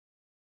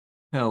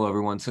Hello,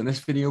 everyone. So in this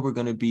video, we're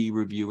going to be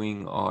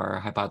reviewing our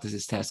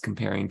hypothesis test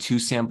comparing two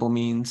sample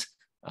means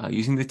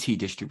using the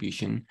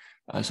t-distribution.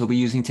 So we'll be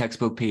using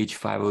textbook page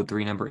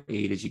 503, number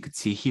 8, as you can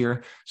see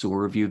here. So we'll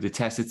review the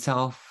test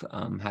itself,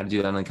 how to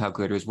do that on the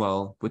calculator as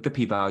well with the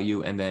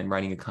p-value, and then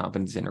writing a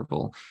confidence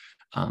interval.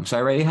 So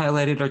I already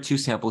highlighted our two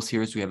samples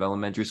here. So we have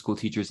elementary school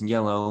teachers in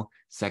yellow,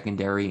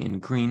 secondary in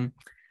green.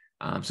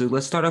 So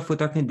let's start off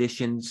with our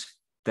conditions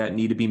that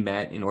need to be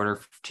met in order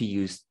to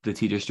use the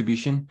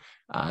t-distribution.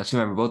 So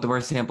remember, both of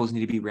our samples need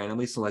to be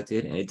randomly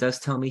selected, and it does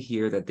tell me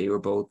here that they were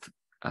both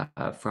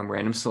from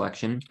random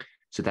selection,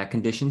 so that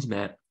condition's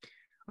met.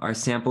 Our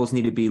samples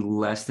need to be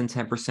less than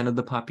 10% of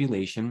the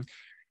population.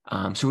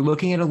 So we're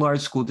looking at a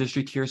large school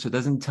district here, so it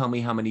doesn't tell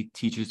me how many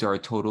teachers there are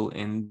total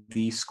in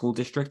the school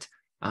district.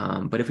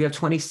 But if we have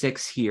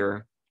 26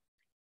 here,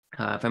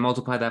 if I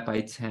multiply that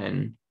by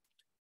 10,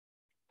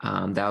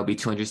 that would be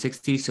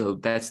 260. So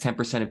that's 10%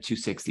 of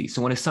 260.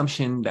 So one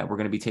assumption that we're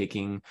going to be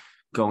taking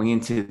going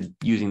into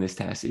using this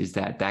test is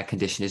that that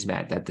condition is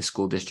met, that the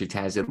school district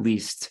has at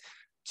least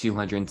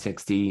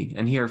 260,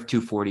 and here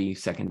 240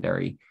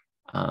 secondary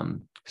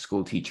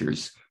school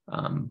teachers.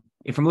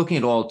 If I'm looking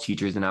at all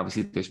teachers, then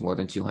obviously there's more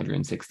than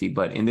 260,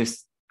 but in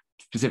this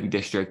specific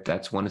district,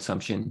 that's one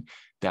assumption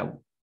that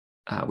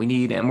we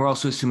need. And we're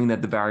also assuming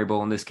that the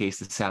variable, in this case,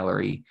 the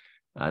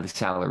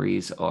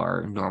salaries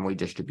are normally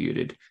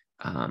distributed.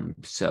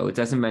 So it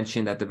doesn't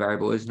mention that the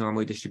variable is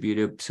normally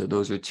distributed. So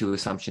those are two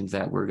assumptions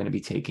that we're going to be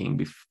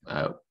taking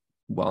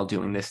while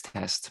doing this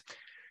test.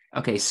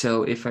 Okay,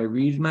 so if I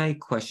read my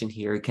question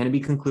here, can it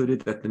be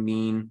concluded that the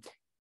mean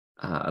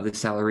of the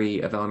salary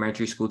of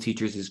elementary school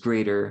teachers is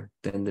greater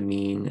than the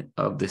mean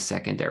of the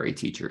secondary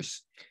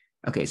teachers?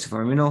 Okay, so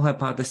for our null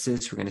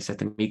hypothesis, we're going to set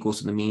them equal,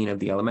 so the mean of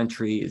the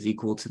elementary is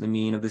equal to the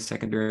mean of the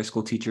secondary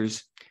school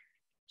teachers,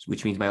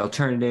 which means my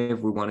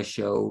alternative, we want to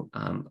show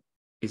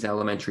is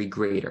elementary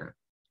greater.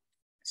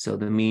 So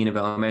the mean of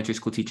elementary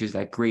school teachers is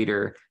that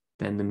greater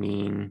than the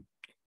mean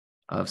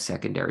of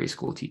secondary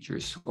school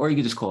teachers, or you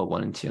could just call it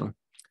 1 and 2.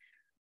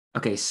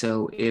 Okay,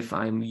 so if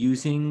I'm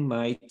using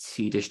my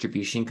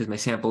t-distribution, because my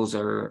samples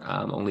are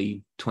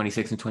only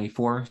 26 and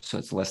 24, so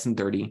it's less than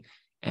 30,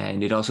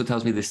 and it also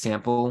tells me the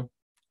sample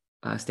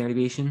standard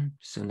deviation,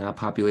 so not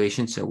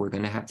population, so we're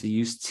going to have to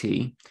use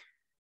t.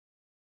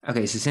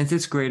 Okay, so since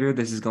it's greater,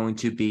 this is going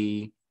to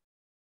be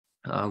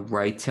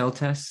right tail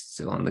test,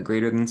 so on the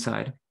greater than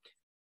side.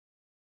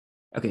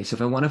 Okay, so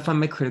if I want to find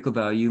my critical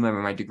value,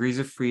 remember my degrees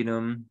of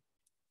freedom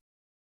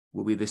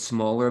will be the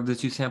smaller of the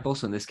two samples.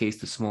 So in this case,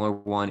 the smaller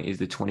one is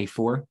the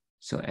 24.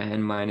 So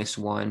n minus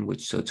 1,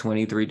 so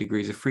 23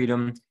 degrees of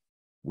freedom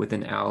with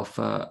an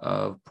alpha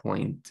of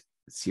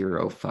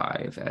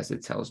 0.05, as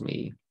it tells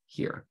me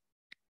here.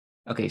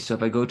 Okay, so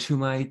if I go to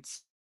my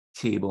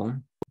table,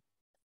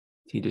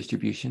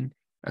 t-distribution,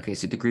 okay,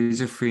 so degrees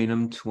of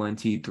freedom,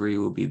 23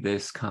 will be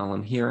this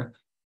column here.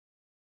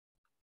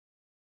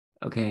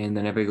 Okay, and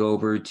then if I go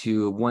over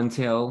to one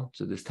tail,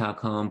 so this top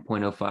column,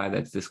 0.05,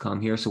 that's this column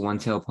here. So one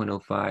tail,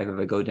 0.05. If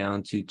I go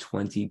down to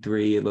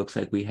 23, it looks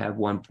like we have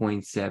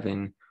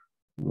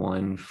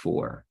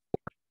 1.714.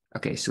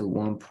 Okay, so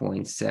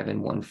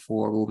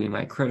 1.714 will be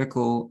my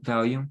critical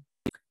value.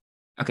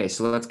 Okay,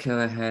 so let's go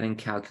ahead and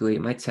calculate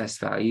my test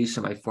value.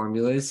 So my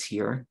formula is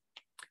here.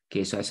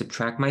 Okay, so I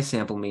subtract my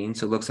sample mean.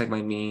 So it looks like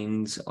my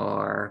means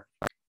are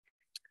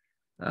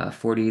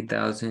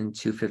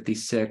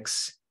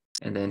 48,256.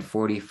 And then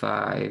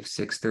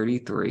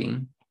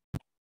 45,633.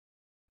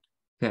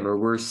 Remember,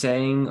 we're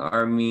saying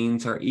our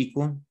means are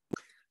equal,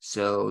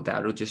 so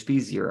that'll just be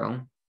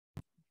 0.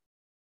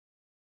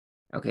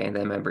 Okay, and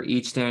then remember,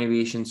 each standard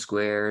deviation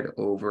squared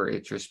over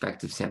its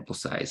respective sample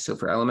size. So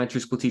for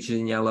elementary school teachers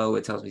in yellow,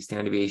 it tells me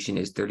standard deviation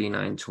is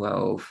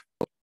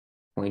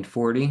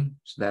 3912.40.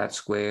 So that's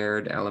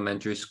squared.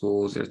 Elementary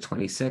schools are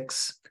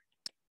 26.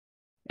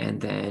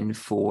 And then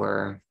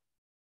for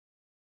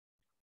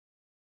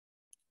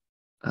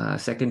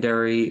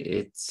secondary,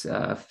 it's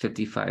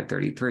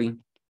 5533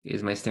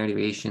 is my standard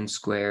deviation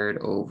squared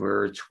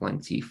over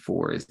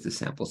 24 is the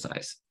sample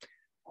size.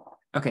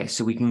 Okay,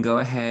 so we can go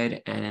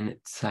ahead and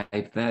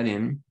type that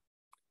in.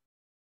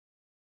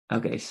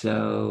 Okay,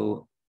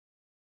 so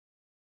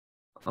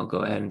I'll go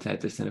ahead and type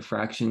this in a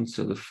fraction.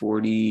 So the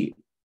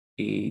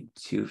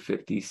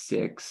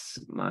 48,256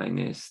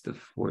 minus the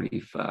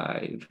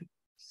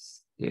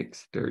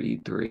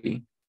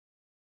 45,633.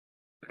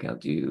 Okay, I'll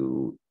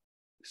do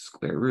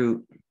square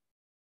root.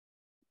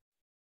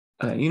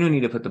 You don't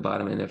need to put the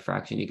bottom in the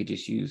fraction. You could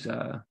just use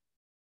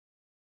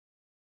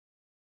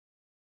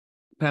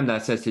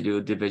PEMDAS says to do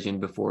a division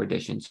before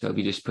addition. So if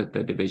you just put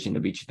the division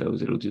of each of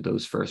those, it'll do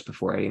those first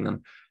before adding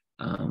them.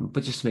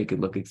 But just to make it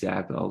look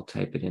exact, I'll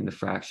type it in the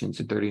fraction.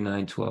 So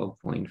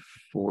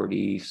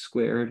 3912.40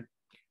 squared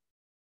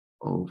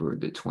over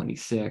the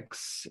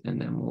 26,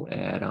 and then we'll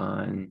add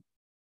on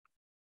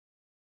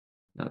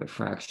another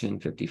fraction,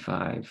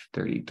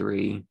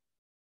 5533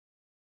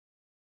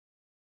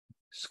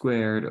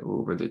 squared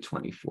over the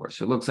 24.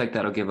 So it looks like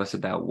that'll give us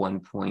about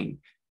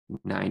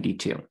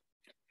 1.92.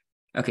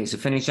 Okay, so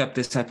finish up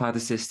this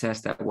hypothesis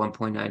test at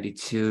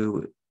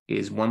 1.92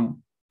 is more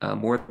than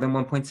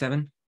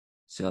 1.7.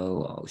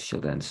 So I'll show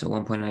that. So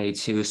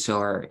 1.92. So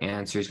our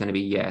answer is going to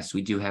be yes,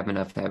 we do have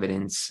enough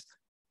evidence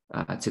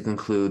to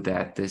conclude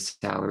that the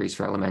salaries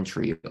for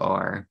elementary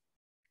are.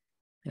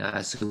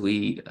 I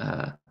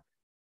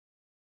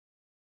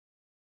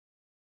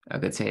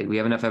could say we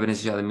have enough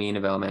evidence to show the mean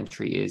of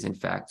elementary is in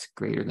fact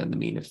greater than the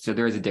mean of. So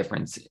there is a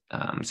difference.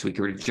 So we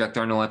could reject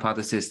our null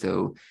hypothesis,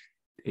 though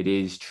it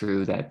is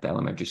true that the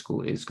elementary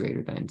school is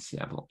greater than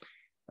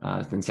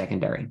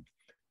secondary.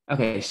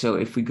 Okay, so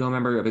if we go,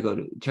 remember, if we go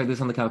to check this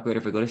on the calculator,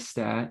 if we go to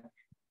stat,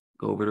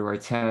 go over to our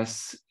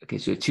tests. Okay,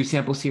 so we have two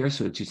samples here.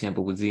 So two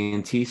sample with Z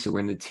and T. So we're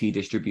in the T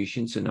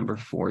distribution. So number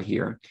 4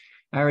 here.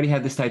 I already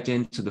had this typed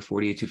in. So the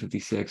 48,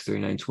 256,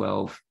 39,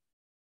 12.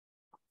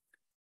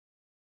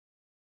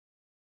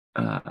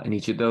 In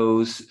each of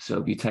those. So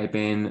if you type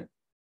in,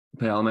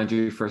 put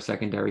elementary first,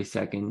 secondary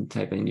second,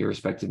 type in your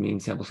respective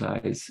mean, sample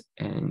size,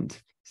 and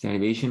standard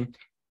deviation.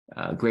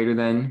 Greater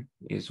than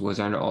was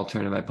our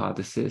alternative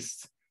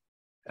hypothesis.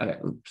 Okay,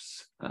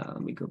 oops.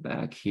 Let me go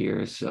back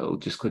here. So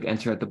just click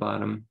enter at the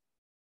bottom.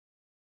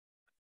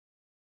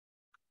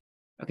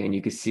 Okay, and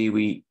you can see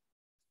we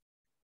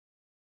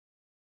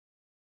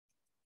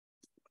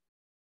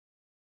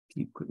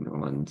keep clicking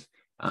around.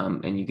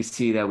 And you can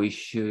see that we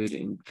should,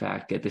 in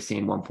fact, get the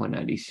same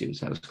 1.92.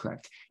 So that was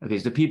correct. Okay,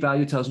 so the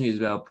p-value tells me is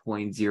about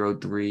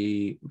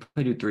 0.03. If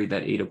I do 3,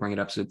 that 8 will bring it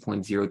up to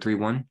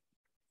 0.031.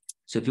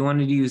 So if you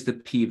wanted to use the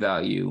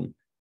p-value,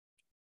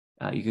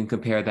 you can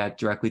compare that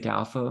directly to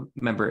alpha.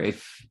 Remember,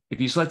 if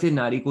you selected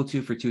not equal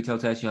to for two-tailed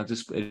test, you don't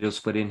have to it'll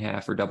split it in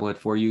half or double it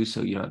for you.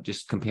 So you don't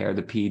just compare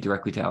the p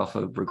directly to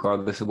alpha,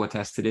 regardless of what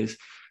test it is.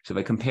 So if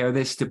I compare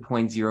this to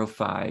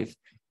 0.05,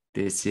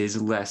 this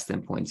is less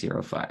than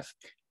 0.05.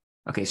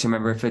 Okay, so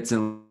remember, if it's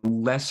a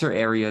lesser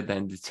area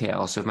than the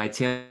tail, so if my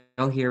tail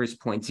here is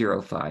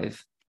 0.05,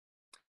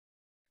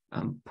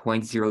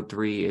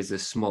 0.03 is a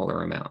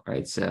smaller amount,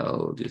 right?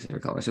 So do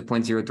different color. So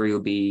 0.03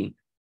 will be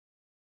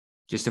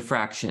just a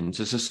fraction,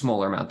 just a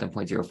smaller amount than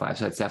 0.05.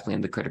 So that's definitely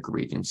in the critical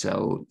region.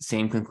 So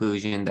same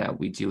conclusion that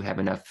we do have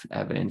enough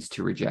evidence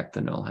to reject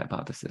the null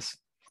hypothesis.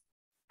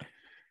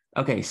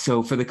 Okay,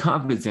 so for the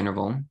confidence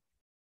interval,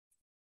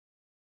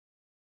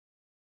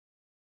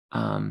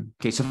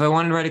 okay, so if I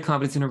wanted to write a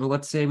confidence interval,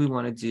 let's say we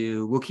want to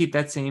do, we'll keep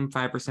that same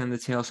 5% of the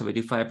tail. So if I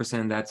do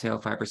 5% of that tail,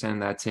 5% of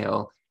that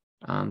tail,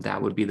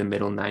 that would be the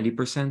middle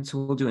 90%. So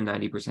we'll do a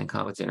 90%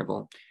 confidence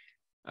interval.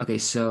 Okay,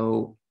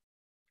 so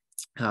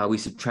we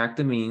subtract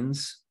the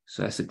means.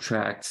 So I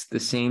subtract the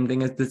same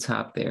thing at the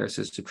top there.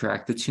 So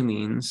subtract the two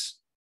means.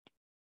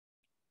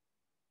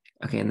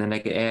 Okay, and then I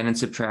can add and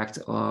subtract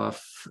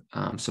off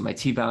so my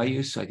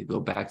t-values. So I could go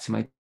back to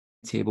my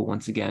table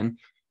once again.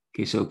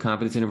 Okay, so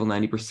confidence interval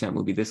 90%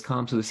 will be this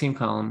column. So the same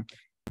column.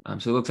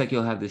 So it looks like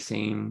you'll have the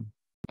same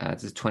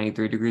as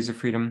 23 degrees of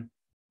freedom.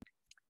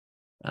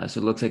 So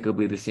it looks like it'll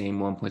be the same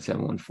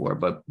 1.714,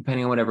 but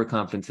depending on whatever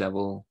confidence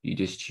level, you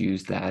just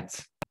choose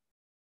that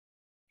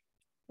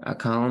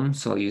column.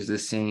 So I'll use the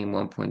same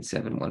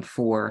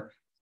 1.714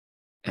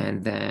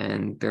 and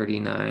then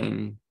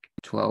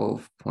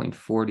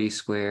 3912.40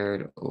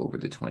 squared over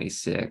the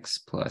 26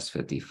 plus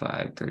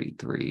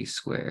 5533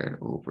 squared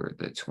over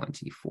the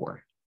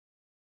 24.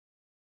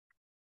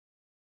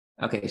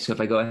 Okay, so if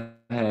I go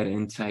ahead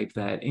and type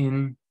that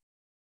in,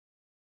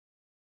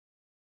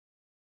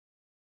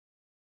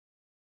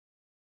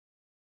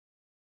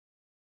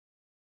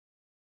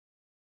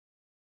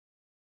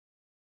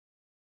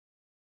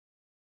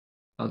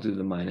 I'll do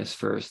the minus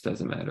first.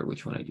 Doesn't matter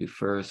which one I do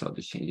first. I'll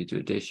just change it to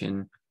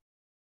addition.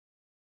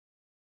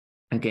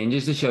 Okay, and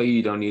just to show you,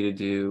 you don't need to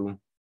do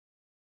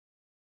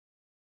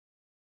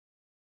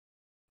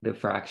the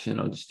fraction.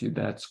 I'll just do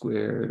that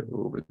squared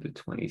over the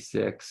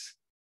 26.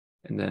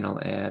 And then I'll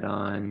add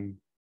on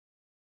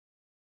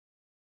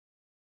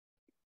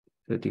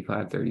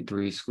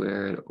 5533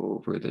 squared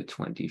over the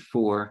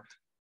 24.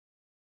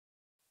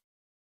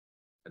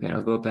 Okay,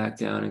 I'll go back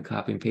down and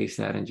copy and paste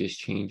that and just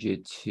change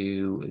it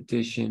to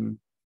addition.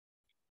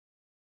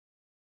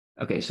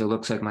 Okay, so it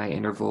looks like my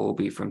interval will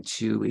be from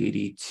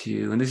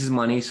 282, and this is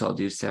money, so I'll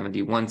do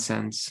 71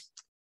 cents.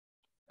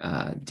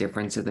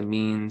 Difference of the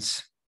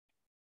means.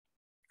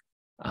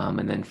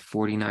 And then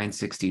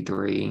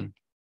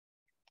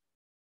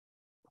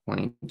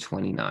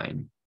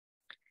 4963.29.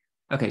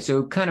 Okay,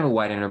 so kind of a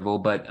wide interval,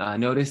 but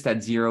notice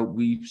that 0,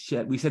 we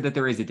said that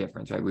there is a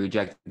difference, right? We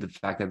rejected the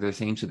fact that they're the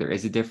same, so there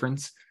is a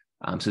difference.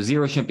 So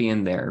 0 shouldn't be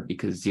in there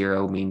because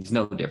 0 means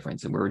no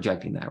difference, and we're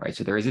rejecting that, right?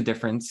 So there is a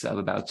difference of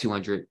about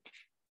 $282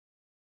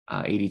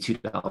 to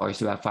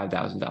about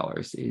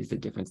 $5,000 is the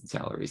difference in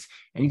salaries.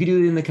 And you can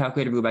do it in the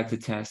calculator, go back to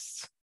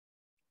tests.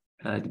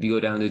 If you go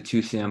down to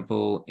two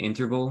sample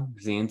interval,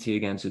 Z and T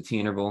again, so T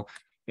interval,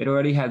 it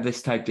already had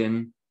this typed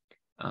in.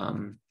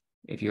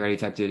 If you already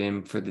typed it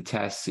in for the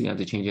test, so you don't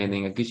have to change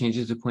anything. I could change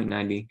it to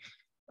 0.90.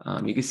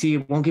 You can see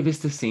it won't give us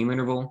the same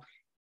interval.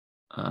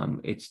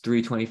 It's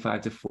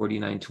 325 to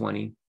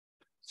 4920.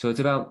 So it's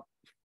about,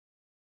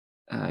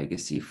 you can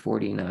see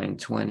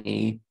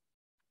 4920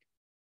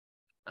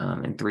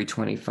 and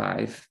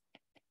 325.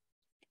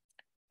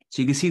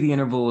 So you can see the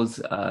interval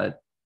is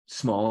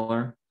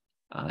smaller,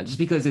 just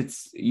because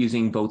it's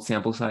using both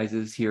sample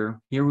sizes here.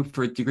 Here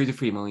for degrees of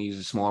freedom, only use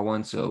a smaller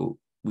one, so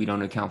we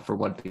don't account for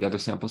what the other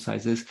sample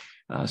size is.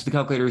 So the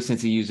calculator,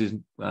 since it uses,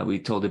 we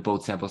told it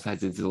both sample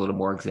sizes, is a little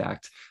more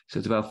exact. So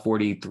it's about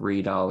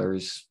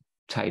 $43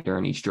 tighter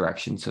in each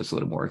direction, so it's a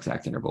little more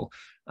exact interval.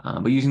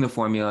 But using the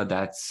formula,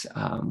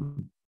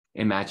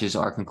 it matches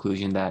our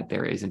conclusion that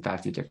there is in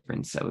fact a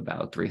difference of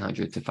about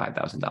 $300 to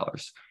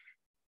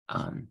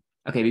 $5,000.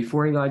 Okay,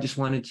 before I go, I just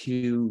wanted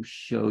to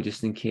show,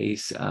 just in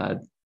case,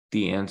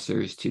 the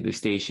answers to the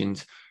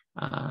stations.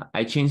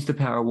 I changed the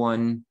power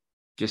one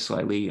just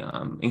slightly.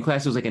 In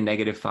class, it was like a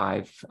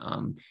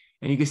 -5.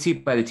 And you can see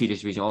by the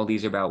t-distribution, all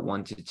these are about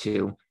 1 to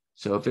 2.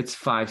 So if it's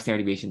 5 standard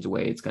deviations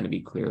away, it's going to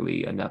be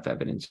clearly enough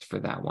evidence for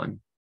that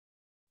one.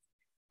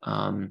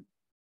 And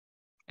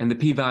the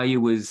p-value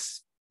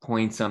was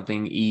point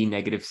something, E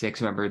 -6.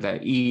 Remember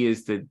that E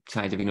is the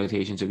scientific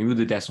notation. So if you move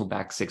the decimal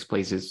back 6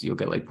 places, you'll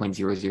get like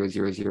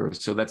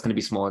 0.0000. So that's going to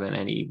be smaller than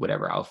any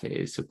whatever alpha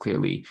is. So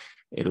clearly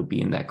it'll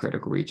be in that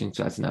critical region.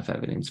 So that's enough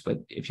evidence. But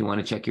if you want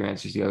to check your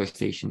answers to the other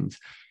stations,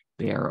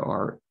 there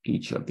are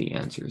each of the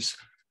answers.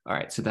 All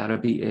right, so that'll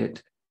be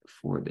it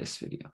for this video.